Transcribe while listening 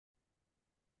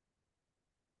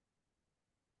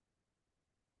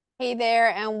Hey there,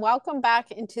 and welcome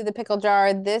back into the pickle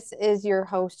jar. This is your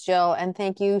host, Jill, and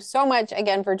thank you so much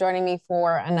again for joining me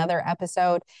for another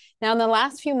episode. Now, in the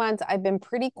last few months, I've been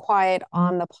pretty quiet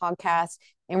on the podcast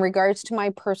in regards to my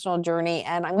personal journey,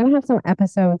 and I'm going to have some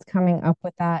episodes coming up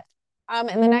with that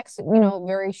in the next,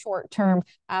 very short term.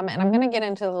 And I'm going to get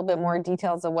into a little bit more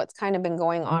details of what's kind of been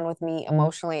going on with me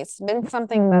emotionally. It's been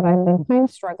something that I've been kind of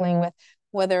struggling with,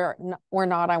 whether or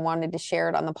not I wanted to share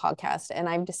it on the podcast, and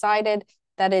I've decided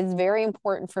that it's very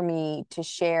important for me to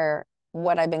share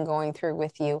what I've been going through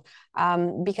with you,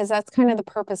 because that's kind of the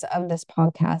purpose of this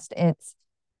podcast. It's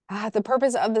the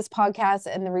purpose of this podcast,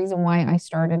 and the reason why I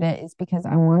started it is because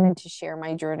I wanted to share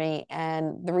my journey,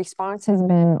 and the response has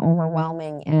been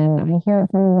overwhelming. And I hear it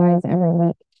from you guys every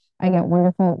week. I get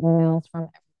wonderful emails from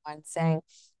everyone saying,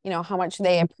 how much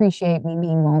they appreciate me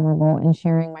being vulnerable and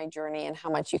sharing my journey and how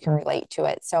much you can relate to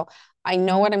it. So I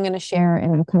know what I'm going to share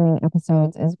in upcoming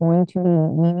episodes is going to be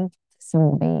meaningful to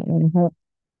somebody. And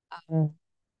um,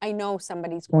 I know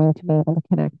somebody's going to be able to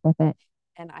connect with it.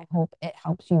 And I hope it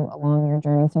helps you along your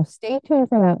journey. So stay tuned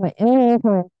for that. But in the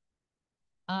meantime,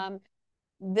 um,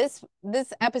 this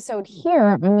episode here,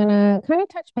 I'm gonna kind of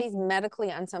touch base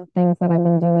medically on some things that I've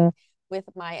been doing with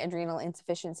my adrenal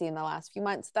insufficiency in the last few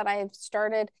months that I've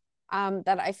started,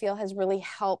 that I feel has really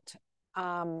help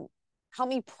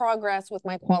me progress with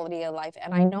my quality of life.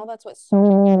 And I know that's what so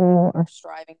many of you are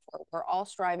striving for. We're all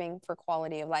striving for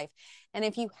quality of life. And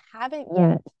if you haven't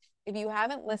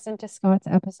listened to Scott's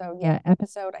episode yet,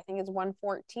 episode I think is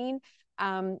 114,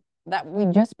 that we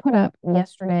just put up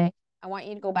yesterday. I want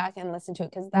you to go back and listen to it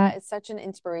because that is such an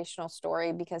inspirational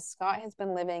story. Because Scott has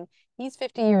been living, he's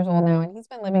 50 years old now, and he's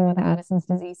been living with Addison's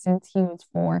disease since he was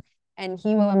 4. And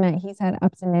he will admit he's had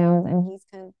ups and downs, and he's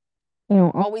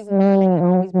always learning and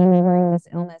always maneuvering this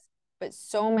illness. But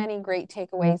so many great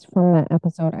takeaways from that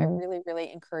episode. I really,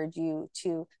 really encourage you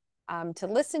to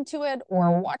listen to it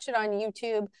or watch it on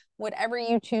YouTube, whatever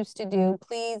you choose to do.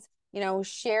 Please,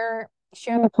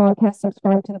 share the podcast,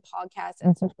 subscribe to the podcast,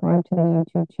 and subscribe to the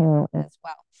YouTube channel as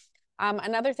well.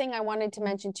 Another thing I wanted to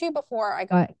mention too before I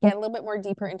get a little bit more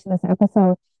deeper into this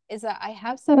episode is that I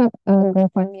have set up a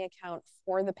GoFundMe account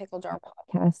for the Pickle Jar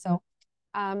podcast. So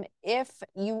if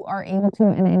you are able to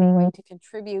in any way to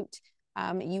contribute,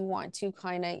 you want to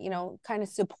kind of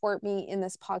support me in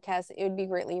this podcast, it would be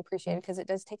greatly appreciated because it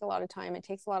does take a lot of time. It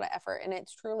takes a lot of effort, and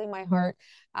it's truly my heart.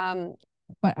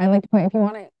 But I like to put, if you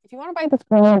want to buy this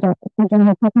girl,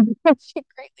 she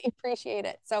greatly appreciate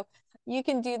it. So you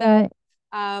can do that.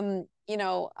 I'll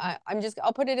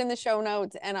put it in the show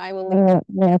notes, and I will leave it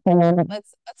there for you. But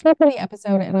let's get to the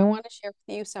episode, and I want to share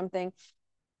with you something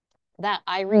that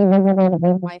I revisited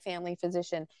with my family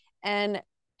physician. And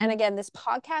again, this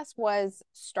podcast was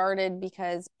started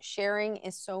because sharing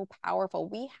is so powerful.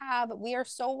 We are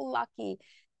so lucky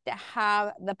to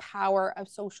have the power of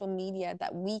social media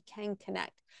that we can connect.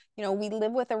 We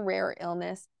live with a rare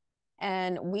illness,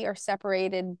 and we are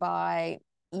separated by,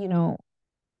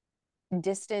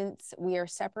 distance. We are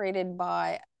separated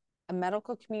by a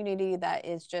medical community that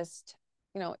is just,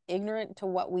 ignorant to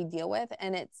what we deal with.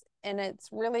 And it's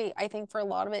really, I think for a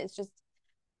lot of it, it's just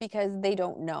because they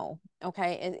don't know.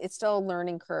 Okay. It's still a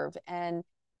learning curve, and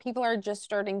people are just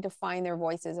starting to find their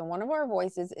voices. And one of our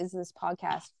voices is this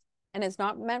podcast. And it's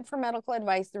not meant for medical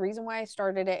advice. The reason why I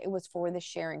started it, it was for the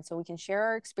sharing. So we can share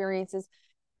our experiences.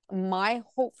 My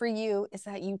hope for you is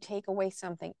that you take away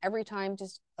something every time,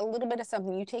 just a little bit of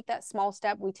something. You take that small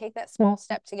step, we take that small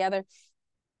step together,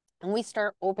 and we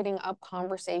start opening up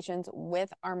conversations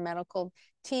with our medical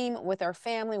team, with our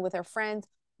family, with our friends,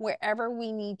 wherever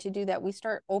we need to do that. We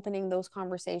start opening those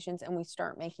conversations and we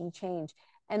start making change.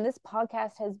 And this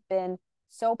podcast has been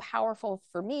so powerful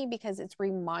for me because it's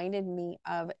reminded me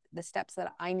of the steps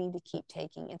that I need to keep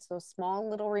taking. It's those small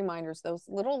little reminders, those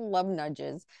little love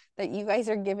nudges that you guys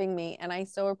are giving me, and I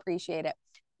so appreciate it.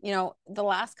 The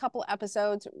last couple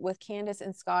episodes with Candace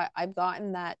and Scott, I've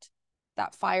gotten that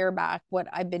fire back, what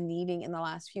I've been needing in the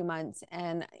last few months.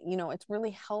 And, it's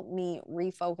really helped me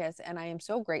refocus, and I am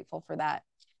so grateful for that.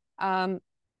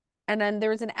 And then there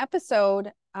was an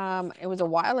episode, it was a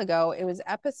while ago, it was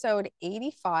episode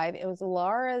 85. It was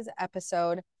Laura's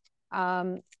episode.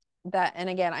 And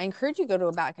again, I encourage you to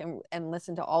go back and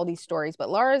listen to all these stories. But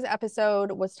Laura's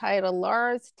episode was titled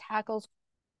Laura's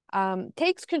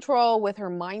Takes Control with Her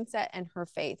Mindset and Her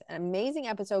Faith. An amazing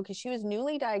episode because she was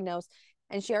newly diagnosed,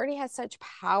 and she already has such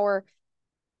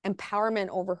empowerment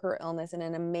over her illness and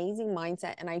an amazing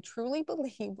mindset. And I truly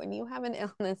believe when you have an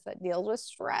illness that deals with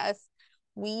stress,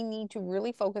 we need to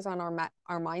really focus on our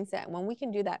mindset. And when we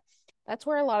can do that, that's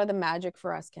where a lot of the magic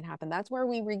for us can happen. That's where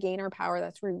we regain our power.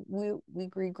 That's where we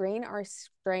regain our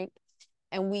strength.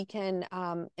 and we can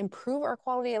improve our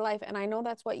quality of life. And I know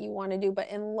that's what you want to do. But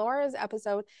in Laura's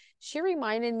episode, she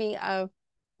reminded me of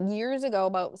years ago,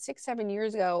 about 6, 7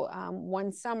 years ago,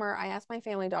 one summer, I asked my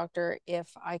family doctor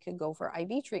if I could go for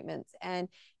IV treatments. And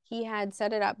he had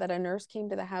set it up that a nurse came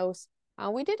to the house.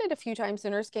 We did it a few times.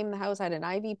 The nurse came to the house, I had an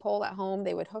IV pole at home.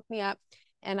 They would hook me up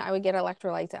and I would get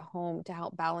electrolytes at home to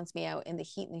help balance me out in the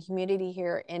heat and the humidity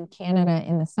here in Canada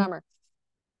in the summer.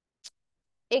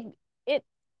 It, it,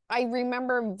 I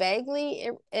remember vaguely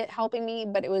it helping me,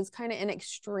 but it was kind of an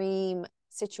extreme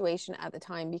situation at the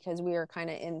time because we were kind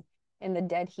of in the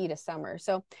dead heat of summer.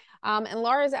 So, in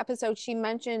Laura's episode, she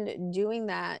mentioned doing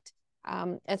that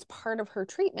as part of her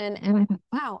treatment. And I thought,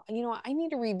 wow, you know, I need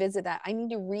to revisit that. I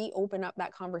need to reopen up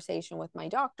that conversation with my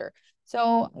doctor.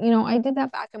 So, you know, I did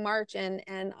that back in March,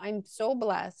 and I'm so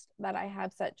blessed that I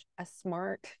have such a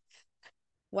smart,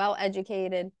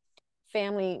 well-educated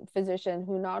family physician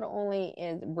who not only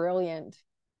is brilliant,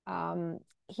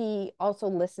 he also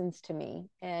listens to me.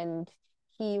 And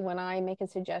when I make a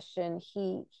suggestion,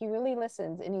 he really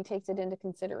listens and he takes it into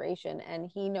consideration. And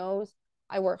he knows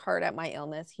I work hard at my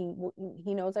illness.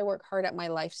 He knows I work hard at my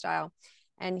lifestyle,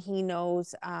 and he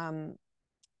knows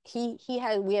we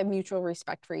have mutual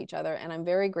respect for each other, and I'm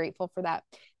very grateful for that.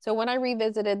 So when I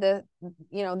revisited the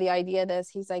idea of this,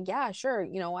 he's like, yeah, sure,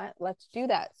 you know what, let's do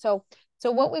that. So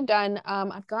what we've done,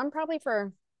 I've gone probably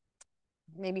for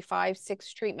maybe 5,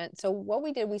 6 treatments. So what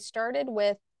we did, we started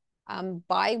with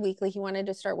bi-weekly. He wanted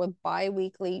to start with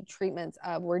bi-weekly treatments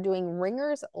of, we're doing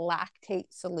Ringer's lactate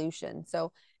solution.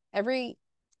 So we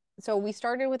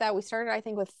started with that. We started, I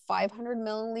think, with 500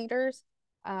 milliliters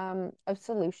of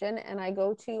solution, and I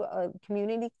go to a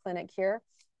community clinic here.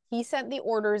 He sent the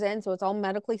orders in, so it's all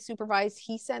medically supervised.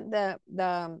 He sent the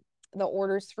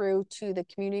orders through to the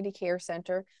community care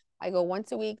center. I go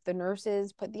once a week. The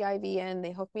nurses put the IV in.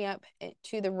 They hook me up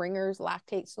to the Ringer's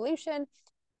lactate solution,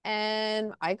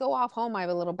 and I go off home. I have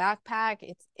a little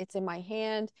backpack. It's in my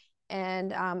hand,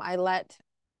 and I let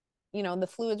the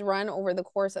fluids run over the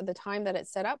course of the time that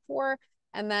it's set up for.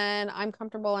 And then I'm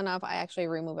comfortable enough, I actually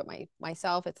remove it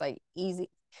myself. It's like easy.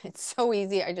 It's so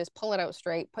easy. I just pull it out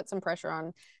straight, put some pressure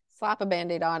on, slap a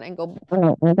Band-Aid on, and go.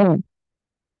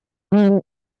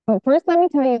 But first, let me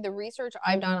tell you the research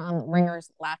I've done on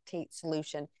Ringer's lactate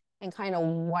solution and kind of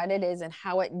what it is and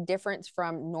how it differs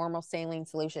from normal saline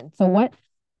solution. So what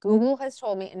Google has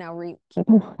told me, and now keep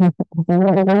in mind,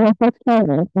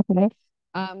 okay?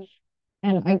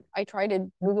 And I try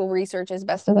to Google research as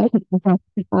best as I can.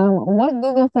 What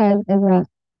Google says is that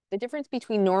the difference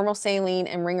between normal saline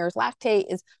and Ringer's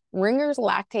lactate is Ringer's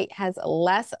lactate has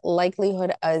less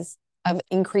likelihood of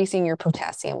increasing your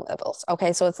potassium levels.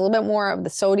 Okay, so it's a little bit more of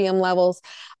the sodium levels,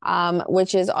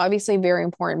 which is obviously very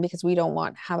important because we don't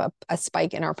want to have a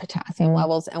spike in our potassium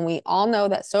levels. And we all know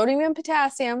that sodium and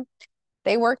potassium,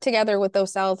 they work together with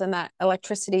those cells and that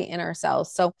electricity in our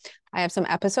cells. So I have some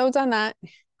episodes on that.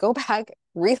 Go back,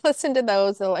 re-listen to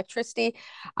those, the electricity,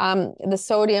 the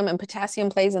sodium and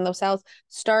potassium plays in those cells.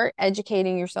 Start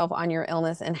educating yourself on your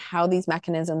illness and how these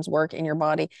mechanisms work in your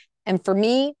body. And for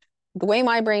me, the way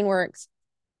my brain works,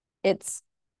 it's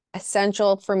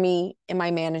essential for me in my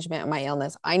management of my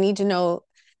illness. I need to know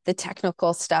the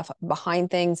technical stuff behind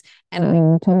things, and I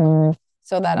need to learn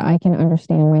so that I can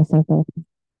understand my symptoms.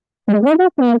 The liver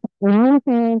says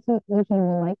non-saline solution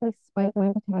will likely spike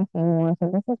my potassium more, so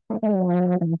this is probably why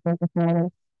I'm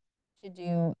decided to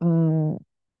do the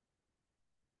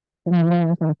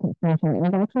Ringer's lactate solution. It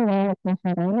was actually very expensive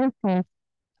because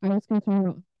I was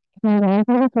concerned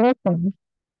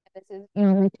this is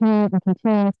return or continuous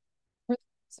time.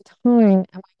 Am I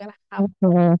going to have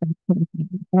the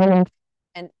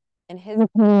and in his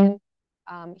opinion,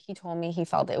 he told me he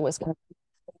felt it was going to.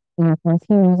 He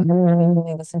knows I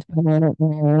really listen to my mother,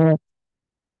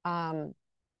 and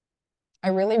I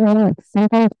really like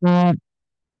something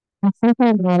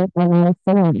about it when I if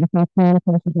I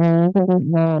plan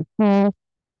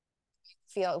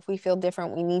if we feel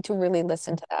different, we need to really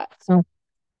listen to that. So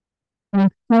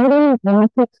sodium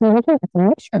lactic solution, it's a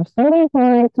mixture of sodium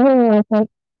chloride, sodium lactate,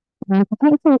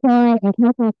 potassium chloride, and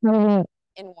calcium carbonate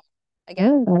in water.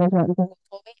 Again, that is what Google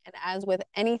told me. And as with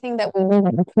anything that we do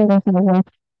that we treat ourselves with,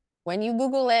 when you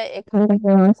Google it, it comes up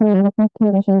there are some medical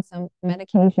conditions, some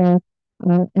medications,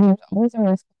 and there's always a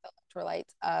risk with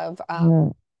electrolytes of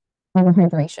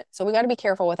overhydration. So we got to be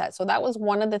careful with that. So that was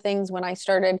one of the things when I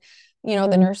started,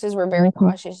 the nurses were very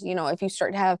cautious, if you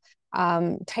start to have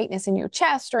tightness in your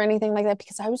chest or anything like that,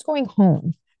 because I was going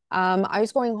home. I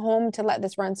was going home to let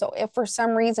this run. So if for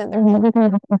some reason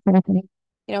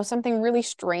there's something really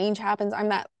strange happens, I'm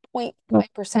that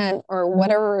 0.5% or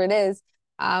whatever it is,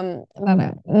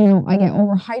 that I get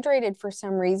overhydrated for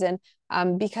some reason,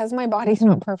 because my body's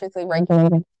not perfectly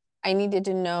regulated. I needed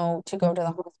to know to go to the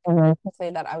hospital very quickly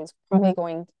that I was probably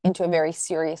going into a very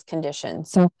serious condition.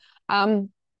 Um,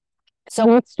 so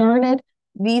we started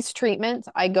these treatments.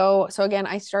 So again,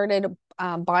 I started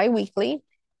bi-weekly,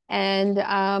 and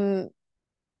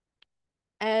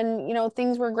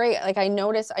things were great. Like I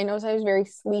noticed I was very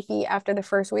sleepy after the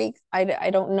first week. I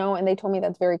don't know, and they told me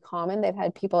that's very common. They've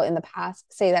had people in the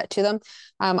past say that to them.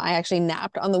 I actually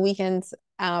napped on the weekends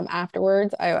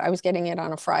afterwards. I was getting it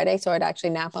on a Friday, so I'd actually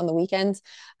nap on the weekends.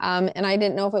 And I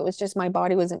didn't know if it was just my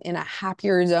body was in a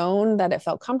happier zone, that it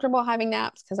felt comfortable having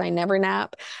naps because I never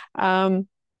nap, um,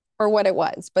 or what it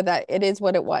was, but that it is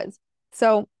what it was.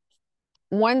 So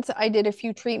once I did a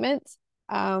few treatments,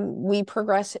 we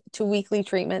progressed to weekly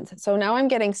treatments. So now I'm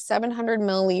getting 700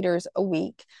 milliliters a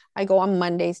week. I go on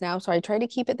Mondays now. So I try to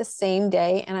keep it the same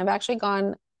day. And I've actually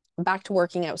gone back to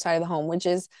working outside of the home, which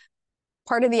is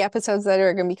part of the episodes that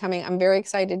are going to be coming. I'm very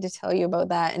excited to tell you about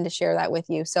that and to share that with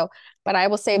you. So, but I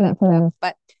will save that for them.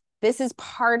 But this is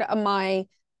part of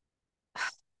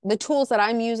the tools that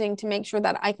I'm using to make sure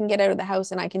that I can get out of the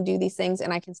house and I can do these things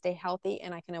and I can stay healthy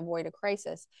and I can avoid a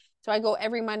crisis. So I go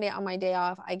every Monday on my day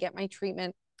off. I get my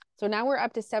treatment. So now we're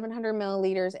up to 700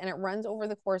 milliliters, and it runs over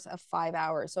the course of 5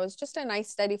 hours. So it's just a nice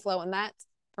steady flow. And that's,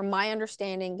 from my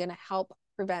understanding, going to help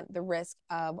prevent the risk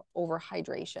of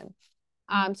overhydration.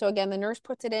 So again, the nurse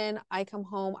puts it in, I come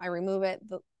home, I remove it.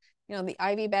 The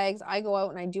IV bags, I go out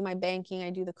and I do my banking, I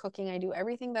do the cooking, I do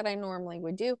everything that I normally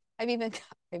would do. I've even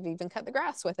cut the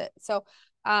grass with it. So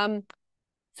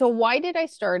why did I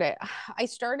start it? I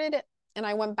started it, and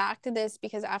I went back to this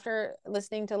because after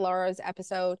listening to Laura's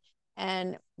episode,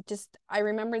 and just I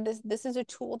remember this is a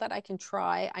tool that I can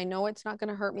try. I know it's not going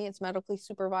to hurt me. It's medically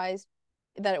supervised.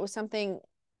 That it was something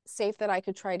safe that I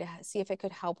could try to see if it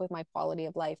could help with my quality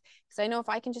of life. Because I know if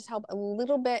I can just help a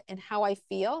little bit in how I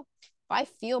feel, if I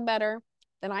feel better,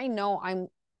 then I know I'm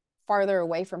farther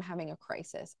away from having a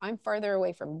crisis. I'm farther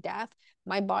away from death.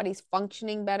 My body's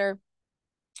functioning better.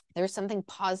 There's something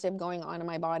positive going on in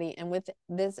my body. And with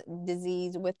this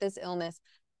disease, with this illness,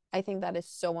 I think that is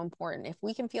so important. If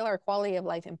we can feel our quality of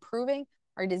life improving,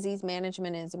 our disease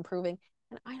management is improving.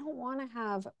 And I don't want to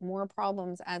have more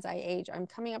problems as I age. I'm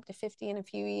coming up to 50 in a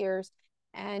few years.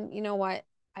 And you know what?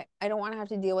 I don't want to have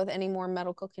to deal with any more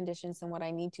medical conditions than what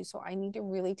I need to. So I need to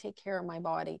really take care of my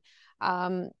body.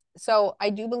 So I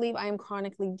do believe I am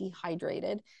chronically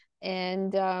dehydrated.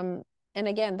 And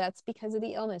again, that's because of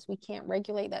the illness. We can't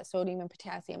regulate that sodium and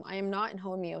potassium. I am not in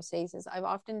homeostasis. I've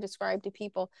often described to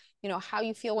people, how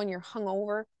you feel when you're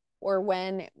hungover, or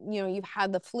when, you've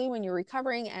had the flu and you're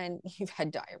recovering and you've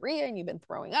had diarrhea and you've been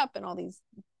throwing up and all these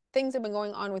things have been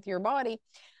going on with your body.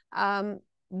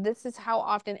 This is how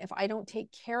often, if I don't take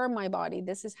care of my body,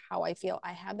 this is how I feel.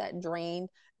 I have that drained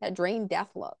death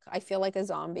look. I feel like a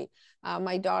zombie.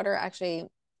 My daughter actually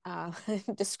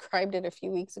described it a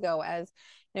few weeks ago as,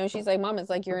 she's like, Mom, it's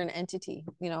like you're an entity.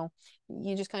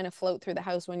 You just kind of float through the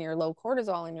house when you're low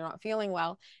cortisol and you're not feeling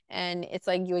well. And it's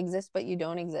like you exist, but you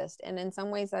don't exist. And in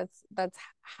some ways, that's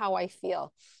how I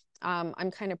feel.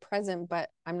 I'm kind of present, but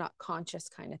I'm not conscious,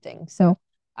 kind of thing. So,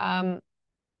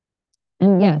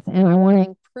 and yes, and I want to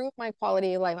improve my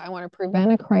quality of life. I want to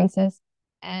prevent a crisis.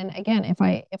 And again, if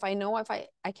I know if I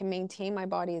can maintain my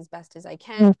body as best as I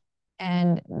can,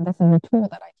 and this is a tool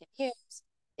that I can use,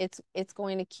 it's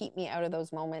going to keep me out of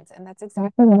those moments. And that's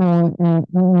exactly what I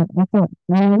want. That's what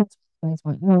I always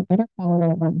want. Better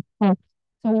quality of life.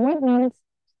 So what notice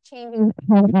changes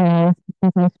have I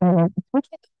since I started,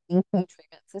 especially the weekly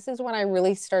treatments. This is when I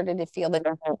really started to feel the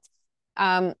difference.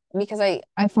 Because I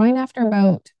find for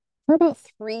about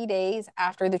 3 days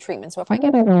after the treatment. So if I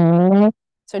get it on Monday,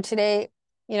 so today,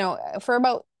 for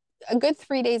about a good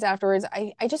 3 days afterwards,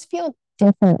 I just feel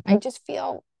different. I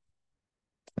feel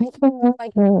more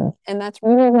like me. And that's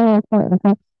really, really important.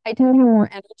 Because I tend to have more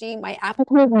energy. My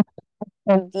appetite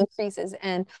decreases.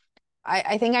 And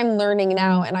I think I'm learning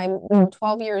now, and I'm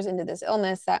 12 years into this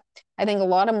illness, that I think a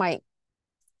lot of my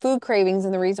food cravings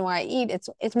and the reason why I eat,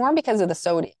 it's more because of the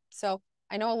sodium. So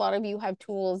I know a lot of you have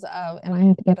tools and I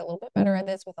have to get a little bit better at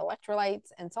this with electrolytes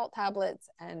and salt tablets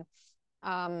and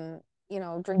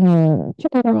drinking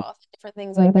chicken broth, different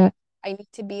things like that. I need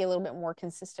to be a little bit more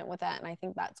consistent with that, and I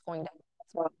think that's going to help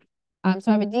as well.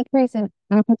 So I have a decrease in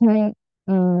appetite.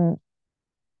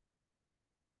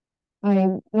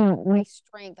 My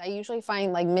strength. I usually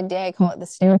find like midday, I call it the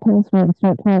stair test, where I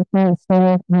start trying to climb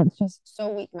stairs, and it's just so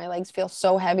weak. My legs feel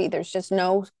so heavy. There's just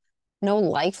no no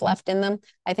life left in them.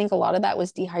 I think a lot of that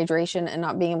was dehydration and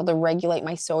not being able to regulate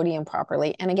my sodium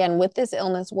properly. And again, with this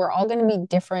illness, we're all going to be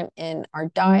different in our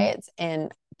diets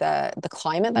and the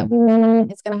climate that we live in.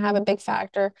 It's going to have a big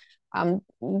factor.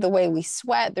 The way we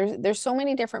sweat, there's so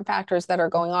many different factors that are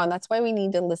going on. That's why we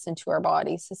need to listen to our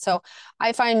bodies. So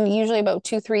I find usually about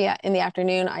 2, 3 in the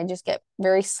afternoon, I just get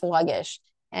very sluggish.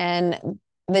 And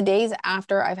the days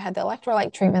after I've had the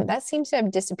electrolyte treatment, that seems to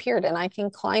have disappeared, and I can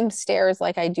climb stairs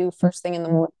like I do first thing in the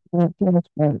morning.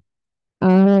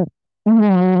 Um,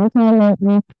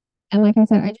 and like I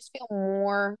said, I just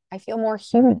I feel more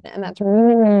human, and that's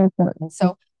really, really important.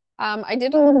 So, I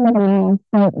did a little bit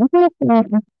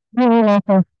of math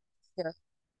here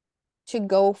to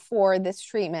go for this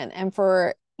treatment, and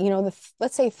for,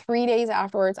 let's say 3 days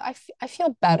afterwards, I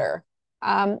feel better.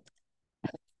 Um,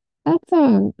 that's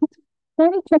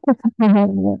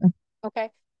 32%. Okay.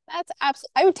 That's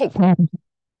absolutely, I would take that.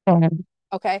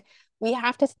 Okay. We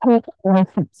have to take more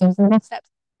steps, those little steps.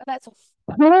 But that's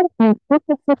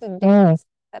 156 days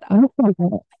that I feel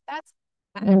good. That's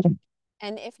magic.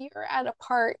 And if you're at a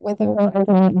part with your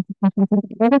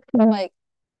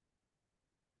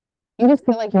you just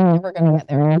feel like you're never going to get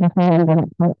there.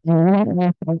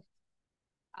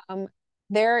 Um,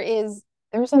 there is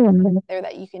there's a lot there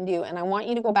that you can do, and I want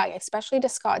you to go back, especially to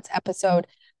Scott's episode,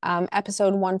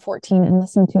 episode 114, and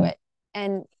listen to it.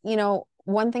 And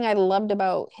one thing I loved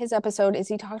about his episode is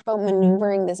he talked about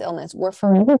maneuvering this illness. We're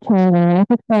forever trying. I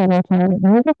thought it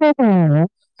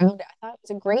was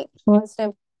a great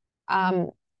positive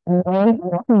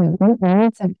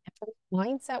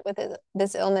mindset with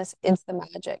this illness is the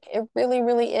magic. It really,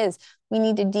 really is. We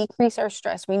need to decrease our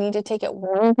stress. We need to take it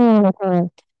one thing at a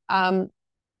time.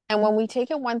 And when we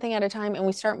take it one thing at a time and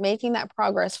we start making that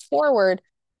progress forward,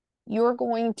 you're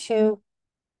going to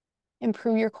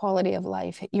improve your quality of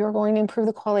life. You're going to improve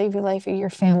the quality of your life of your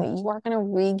family. You are going to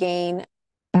regain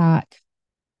back.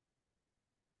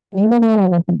 Maybe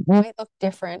not everything might look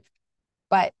different,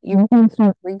 but you're going to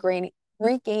start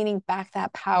regaining back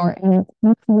that power. And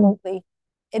absolutely,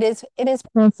 it is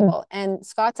possible. And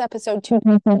Scott's episode 2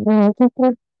 talks about,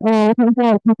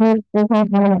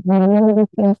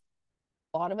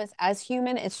 a lot of us as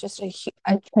human, it's just a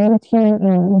trait of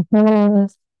human,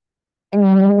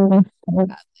 and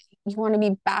you want to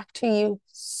be back to you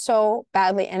so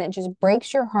badly, and it just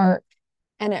breaks your heart,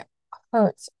 and it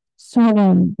hurts so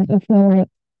bad that you feel like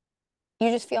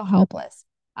you just feel helpless.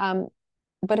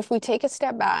 But if we take a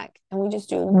step back and we just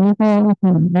do one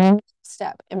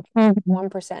step, improve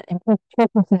 1%, improve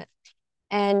 2%,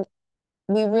 and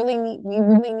we really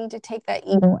need to take that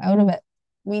ego out of it.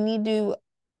 We need to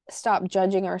stop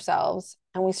judging ourselves,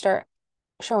 and we start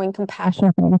showing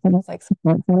compassion for things like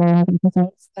support for our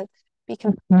episodes. Be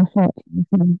compassionate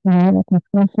to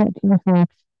yourself.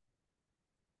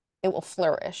 It will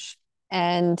flourish.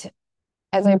 And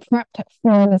as I prepped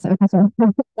for this episode,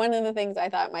 one of the things I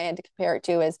thought I had to compare it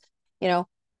to is,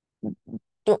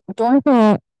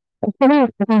 Dorothy,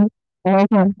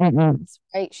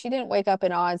 right? She didn't wake up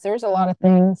in Oz. There's a lot of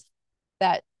things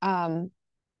that,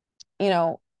 you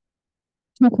know,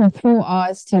 took her through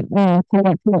Oz to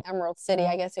get to Emerald City.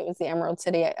 I guess it was the Emerald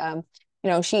City.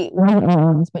 She went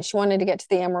Oz, but she wanted to get to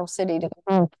the Emerald City to go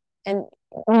home. And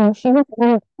she was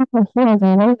there.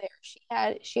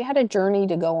 She had a journey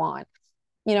to go on.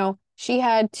 She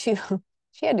had to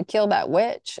she had to kill that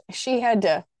witch. She had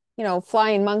to,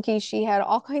 flying monkeys. She had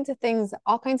all kinds of things,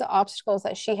 all kinds of obstacles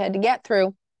that she had to get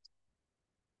through.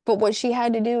 But what she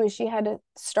had to do is she had to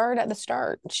start at the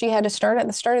start. She had to start at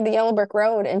the start of the yellow brick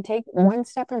road and take one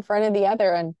step in front of the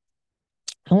other. And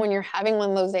when you're having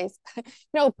one of those days,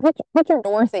 picture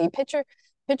Dorothy, picture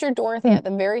Dorothy at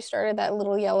the very start of that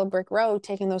little yellow brick road,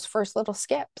 taking those first little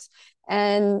skips.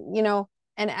 And,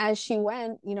 and as she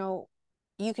went,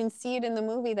 you can see it in the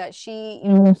movie that she,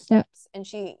 steps, and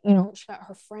she got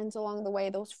her friends along the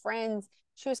way. Those friends,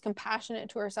 she was compassionate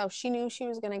to herself. She knew she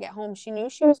was going to get home. She knew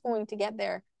she was going to get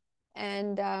there.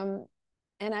 And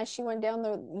as she went down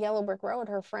the yellow brick road,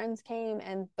 her friends came,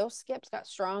 and those skips got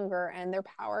stronger, and their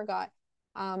power got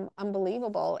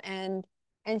unbelievable. And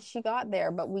she got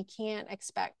there, but we can't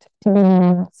expect to be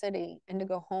in the city and to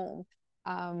go home.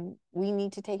 We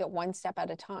need to take it one step at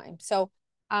a time. So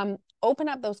open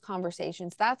up those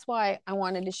conversations. That's why I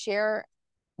wanted to share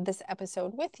this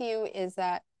episode with you, is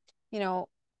that,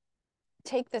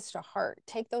 take this to heart.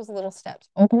 Take those little steps.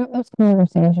 Open up those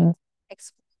conversations.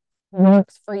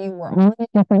 Works for you. We're all in a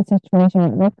different situation.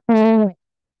 It works for you,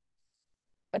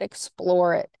 but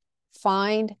explore it.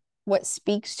 Find what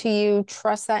speaks to you.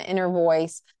 Trust that inner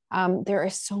voice. There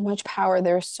is so much power.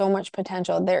 There is so much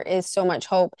potential. There is so much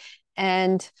hope.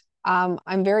 And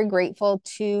I'm very grateful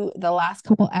to the last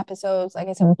couple episodes, like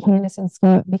I said, with Candace and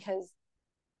Scott, because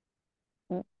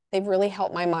they've really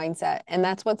helped my mindset. And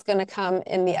that's what's going to come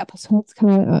in the episodes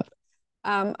coming up.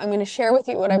 I'm going to share with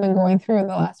you what I've been going through in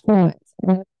the last 4 months.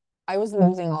 I was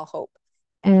losing all hope.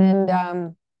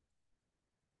 And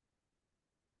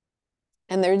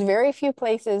there's very few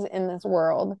places in this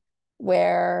world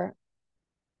where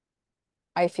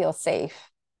I feel safe.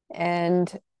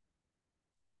 And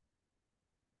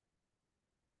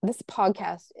this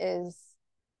podcast is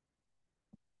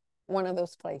one of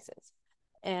those places.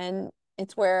 And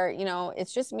it's where,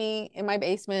 it's just me in my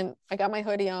basement. I got my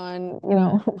hoodie on,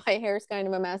 my hair's kind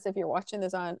of a mess if you're watching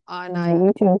this on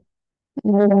YouTube.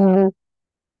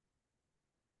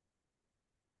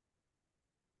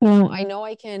 I know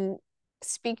I can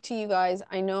speak to you guys.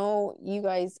 I know you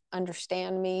guys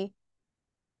understand me.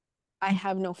 I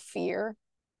have no fear.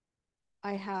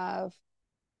 I'm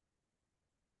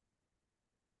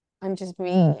just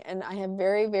me. And I have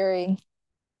very, very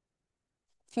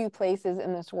few places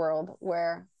in this world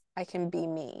where I can be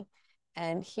me.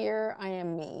 And here I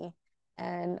am me.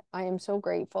 And I am so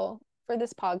grateful for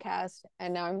this podcast.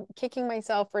 And now I'm kicking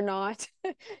myself for not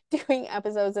doing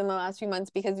episodes in the last few months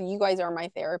because you guys are my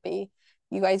therapy.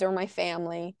 You guys are my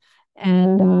family.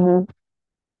 And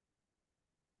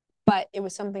but it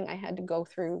was something I had to go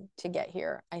through to get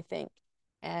here, I think.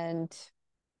 And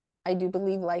I do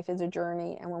believe life is a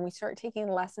journey. And when we start taking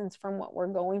lessons from what we're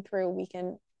going through,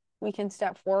 we can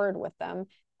step forward with them.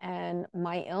 And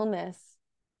my illness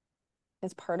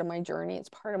is part of my journey. It's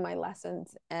part of my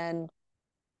lessons. And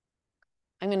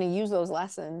I'm going to use those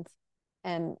lessons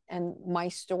and my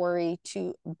story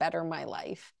to better my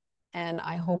life. And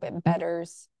I hope it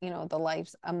betters, the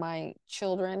lives of my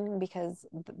children because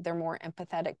they're more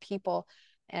empathetic people.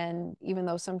 And even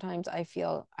though sometimes I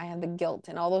feel I have the guilt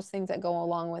and all those things that go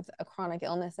along with a chronic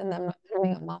illness and them not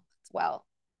having a mom as well.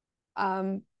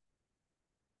 But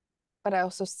I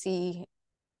also see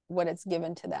what it's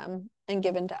given to them and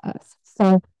given to us.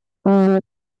 So from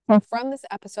this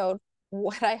episode,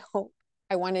 what I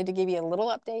wanted to give you a little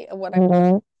update of what I'm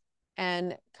doing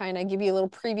and kind of give you a little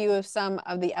preview of some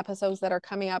of the episodes that are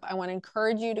coming up. I want to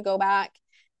encourage you to go back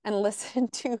and listen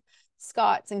to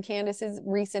Scott's and Candace's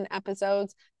recent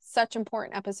episodes, such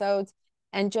important episodes,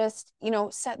 and just,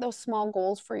 set those small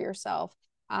goals for yourself.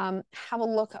 Have a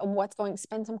look at what's going,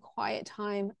 spend some quiet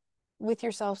time with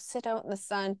yourself, sit out in the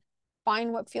sun,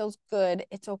 find what feels good.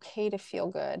 It's okay to feel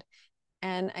good.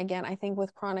 And again, I think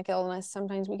with chronic illness,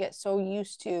 sometimes we get so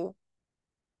used to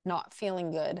not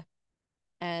feeling good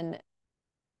and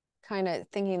kind of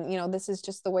thinking, this is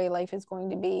just the way life is going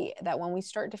to be, that when we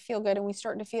start to feel good and we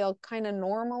start to feel kind of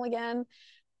normal again,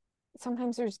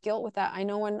 sometimes there's guilt with that. I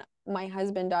know when my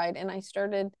husband died and I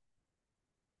started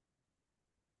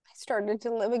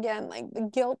to live again, like the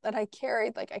guilt that I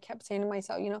carried, like I kept saying to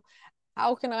myself,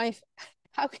 how can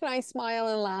I smile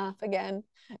and laugh again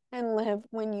and live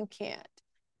when you can't?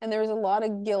 And there's a lot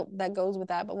of guilt that goes with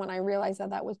that. But when I realized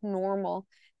that that was normal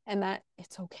and that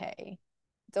it's okay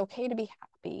to be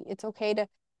happy. It's okay to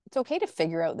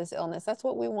figure out this illness. That's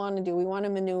what we want to do. We want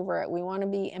to maneuver it. We want to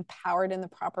be empowered in the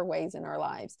proper ways in our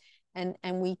lives. And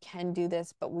we can do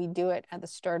this, but we do it at the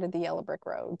start of the yellow brick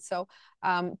road. So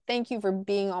thank you for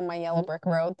being on my yellow brick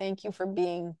road. Thank you for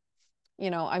being,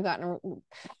 I've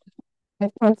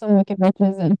found some wicked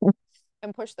witches and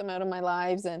pushed them out of my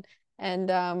lives. And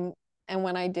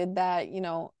when I did that,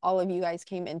 all of you guys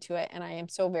came into it and I am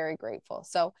so very grateful.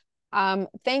 So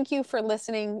thank you for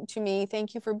listening to me.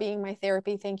 Thank you for being my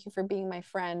therapy. Thank you for being my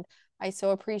friend. I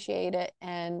so appreciate it.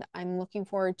 And I'm looking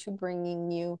forward to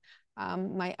bringing you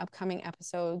my upcoming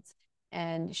episodes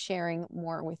and sharing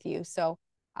more with you. So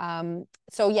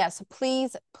yes,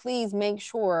 please make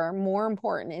sure, more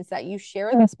important is that you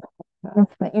share this podcast,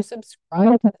 that you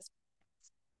subscribe to this,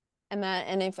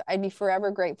 and if I'd be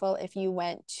forever grateful if you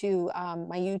went to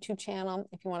my YouTube channel,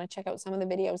 if you want to check out some of the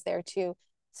videos there too,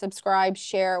 subscribe,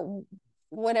 share,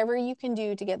 whatever you can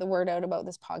do to get the word out about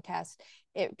this podcast.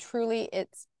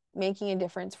 It's making a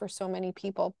difference for so many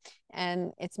people,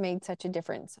 and it's made such a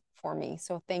difference for me.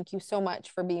 So thank you so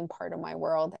much for being part of my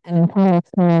world. And